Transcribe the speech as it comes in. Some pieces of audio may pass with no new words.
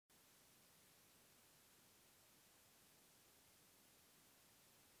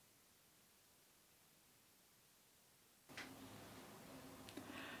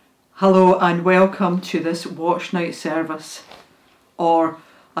Hello and welcome to this watch night service, or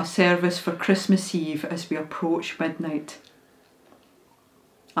a service for Christmas Eve as we approach midnight.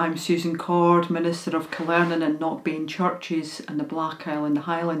 I'm Susan Cord, Minister of Killearnan and Knockbain churches in the Black Isle and the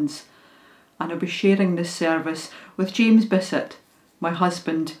Highlands, and I'll be sharing this service with James Bissett, my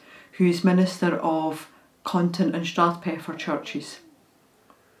husband, who's Minister of Contin and Strathpeffer churches.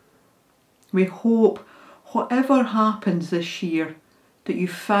 We hope, whatever happens this year, that you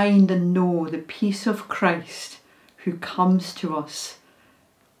find and know the peace of Christ who comes to us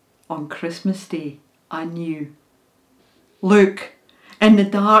on Christmas Day anew. Look, in the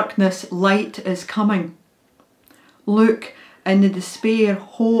darkness light is coming. Look, in the despair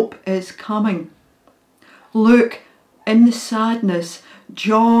hope is coming. Look, in the sadness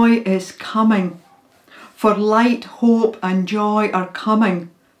joy is coming. For light, hope and joy are coming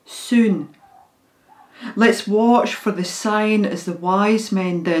soon. Let's watch for the sign as the wise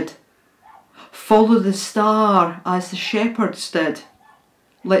men did. Follow the star as the shepherds did.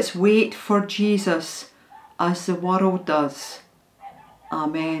 Let's wait for Jesus as the world does.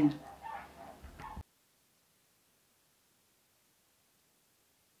 Amen.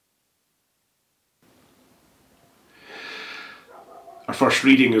 Our first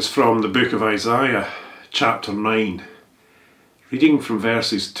reading is from the book of Isaiah, chapter 9, reading from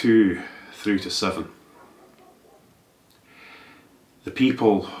verses 2 through to 7. The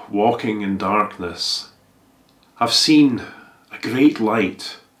people walking in darkness have seen a great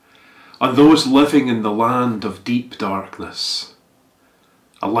light. On those living in the land of deep darkness,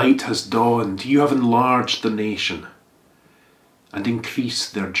 a light has dawned. You have enlarged the nation and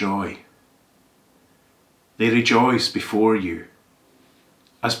increased their joy. They rejoice before you,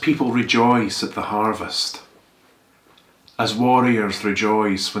 as people rejoice at the harvest, as warriors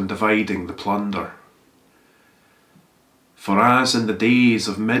rejoice when dividing the plunder. For as in the days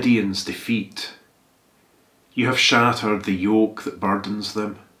of Midian's defeat, you have shattered the yoke that burdens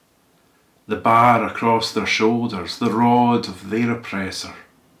them, the bar across their shoulders, the rod of their oppressor.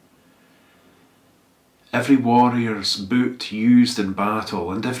 Every warrior's boot used in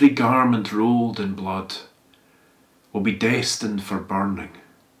battle and every garment rolled in blood will be destined for burning,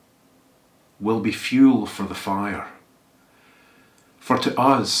 will be fuel for the fire. For to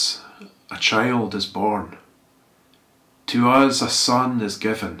us a child is born, to us a son is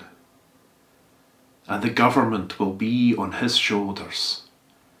given, and the government will be on his shoulders.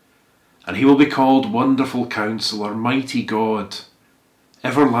 And he will be called Wonderful Counselor, Mighty God,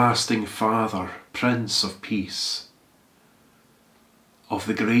 Everlasting Father, Prince of Peace. Of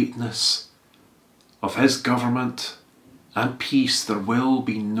the greatness of his government and peace there will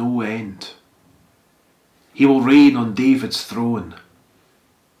be no end. He will reign on David's throne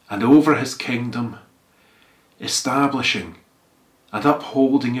and over his kingdom, establishing and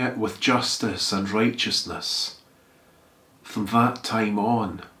upholding it with justice and righteousness from that time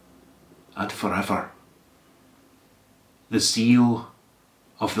on and forever. The zeal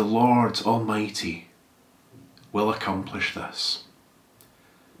of the Lord Almighty will accomplish this.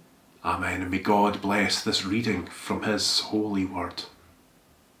 Amen, and may God bless this reading from his holy word.